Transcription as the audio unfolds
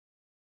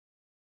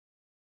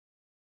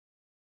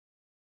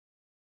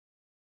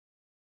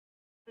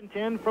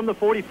10 from the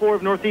 44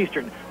 of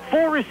Northeastern.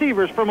 4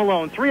 receivers for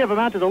Malone, 3 of them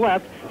out to the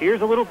left.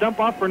 Here's a little dump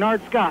off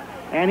Bernard Scott,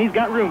 and he's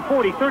got room.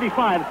 40,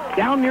 35,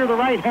 down near the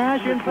right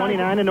hash in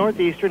 29 in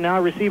Northeastern.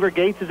 Now receiver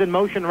Gates is in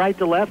motion right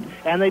to left,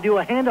 and they do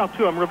a handoff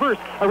to him. Reverse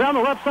around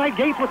the left side.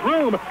 Gates with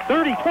room.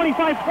 30,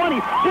 25, 20.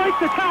 Breaks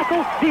the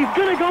tackle. He's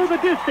going to go the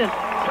distance.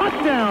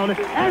 Touchdown,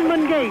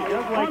 Edmund Gates.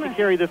 Does like to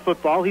carry the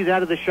football. He's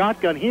out of the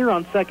shotgun here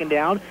on second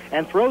down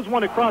and throws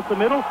one across the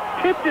middle.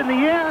 Tipped in the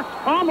air,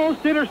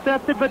 almost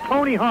intercepted, but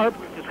Tony Harp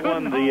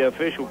one the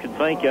official could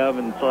think of,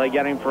 and so they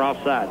got him for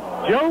offside.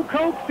 Joe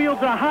Koch fields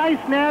a high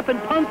snap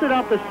and punts it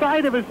off the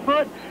side of his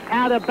foot.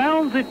 Out of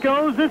bounds it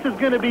goes. This is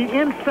going to be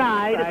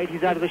inside.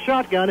 He's out of the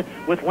shotgun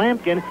with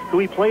Lampkin, who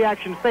he play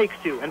action fakes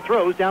to and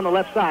throws down the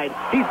left side.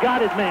 He's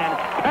got his man.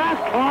 Pass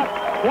caught,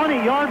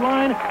 20-yard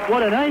line.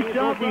 What a nice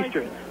job,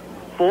 Eastern.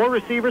 4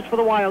 receivers for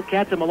the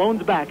Wildcats, and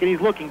Malone's back, and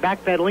he's looking,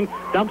 backpedaling,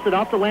 dumps it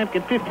off to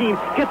Lampkin. 15,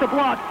 gets a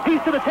block.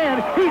 He's to the 10,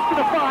 he's to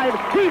the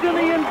 5, he's in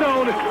the end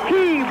zone.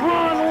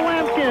 Ron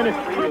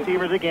Lampkin.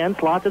 Receivers again,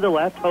 slot to the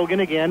left.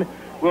 Hogan again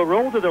will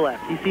roll to the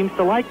left. He seems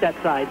to like that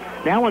side.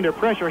 Now under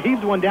pressure,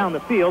 heaves one down the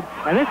field,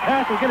 and this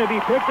pass is going to be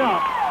picked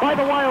off by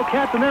the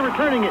Wildcats, and they're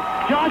returning it.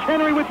 Josh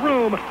Henry with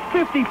room,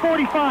 50,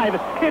 45,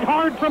 hit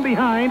hard from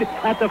behind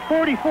at the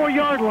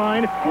 44-yard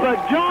line,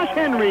 but Josh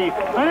Henry,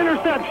 an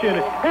interception,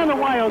 and the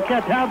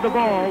Wildcats have the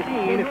ball.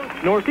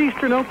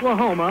 Northeastern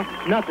Oklahoma,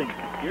 nothing.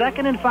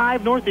 2nd and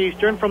 5,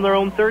 Northeastern from their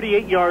own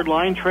 38-yard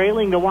line,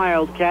 trailing the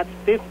Wildcats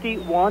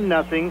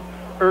 51-0.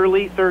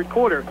 Early third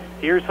quarter.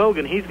 Here's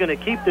Hogan. He's going to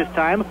keep this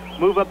time.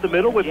 Move up the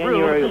middle with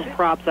January's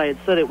props. I had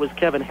said it was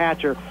Kevin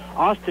Hatcher.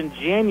 Austin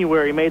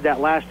January made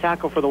that last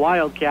tackle for the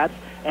Wildcats.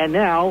 And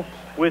now,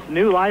 with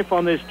new life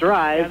on this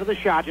drive, out of the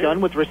shotgun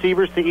with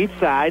receivers to each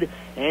side.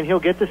 And he'll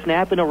get the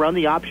snap and he'll run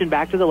the option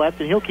back to the left.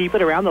 And he'll keep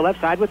it around the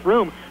left side with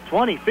room.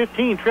 20,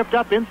 15, tripped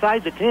up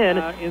inside the 10.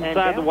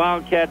 Inside the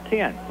Wildcat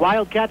 10.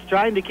 Wildcats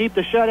trying to keep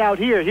the shutout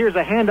here. Here's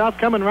a handoff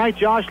coming right.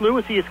 Josh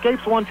Lewis, he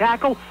escapes one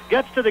tackle,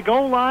 gets to the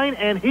goal line,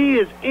 and he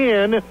is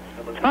in.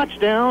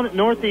 Touchdown,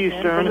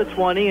 Northeastern. From the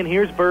 20, and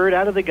here's Bird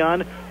out of the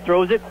gun.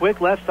 Throws it quick,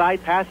 left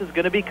side, pass is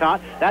going to be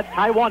caught. That's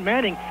Taiwan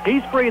Manning.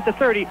 He's free at the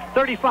 30,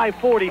 35,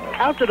 40,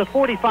 out to the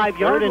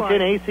 45-yard line.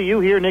 10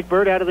 ACU here. Nick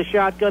Bird out of the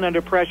shotgun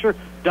under pressure,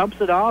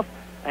 dumps it off.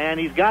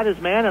 And he's got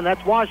his man, and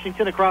that's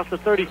Washington across the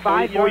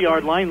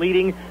 35-yard line,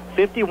 leading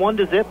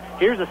 51-0.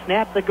 Here's a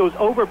snap that goes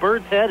over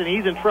Bird's head, and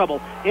he's in trouble.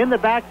 In the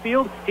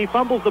backfield, he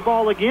fumbles the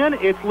ball again.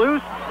 It's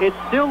loose. It's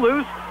still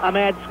loose. A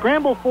mad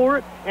scramble for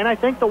it, and I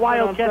think the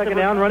Wildcats second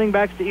down, running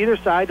backs to either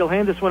side. They'll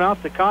hand this one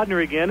off to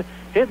Codner again.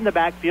 Hit in the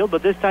backfield,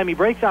 but this time he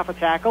breaks off a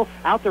tackle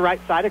out the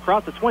right side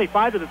across the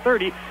 25 to the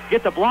 30.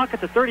 Gets a block at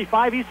the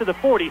 35 east of the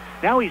 40.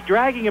 Now he's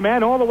dragging a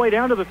man all the way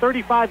down to the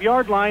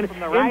 35-yard line from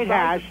the right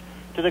hash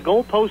to the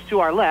goal post to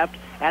our left,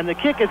 and the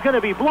kick is going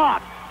to be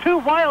blocked. 2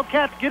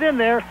 Wildcats get in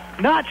there.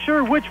 Not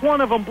sure which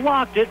one of them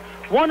blocked it.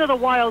 One of the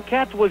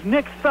Wildcats was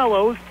Nick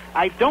Fellows.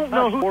 I don't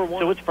know who.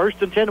 So it's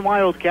 1st and 10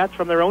 Wildcats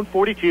from their own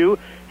 42.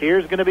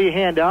 Here's going to be a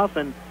handoff,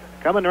 and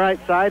coming right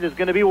side is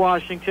going to be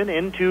Washington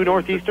into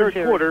Northeastern.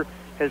 Quarter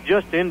has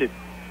just ended.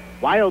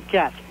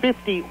 Wildcats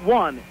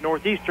 51,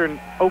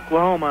 Northeastern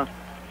Oklahoma.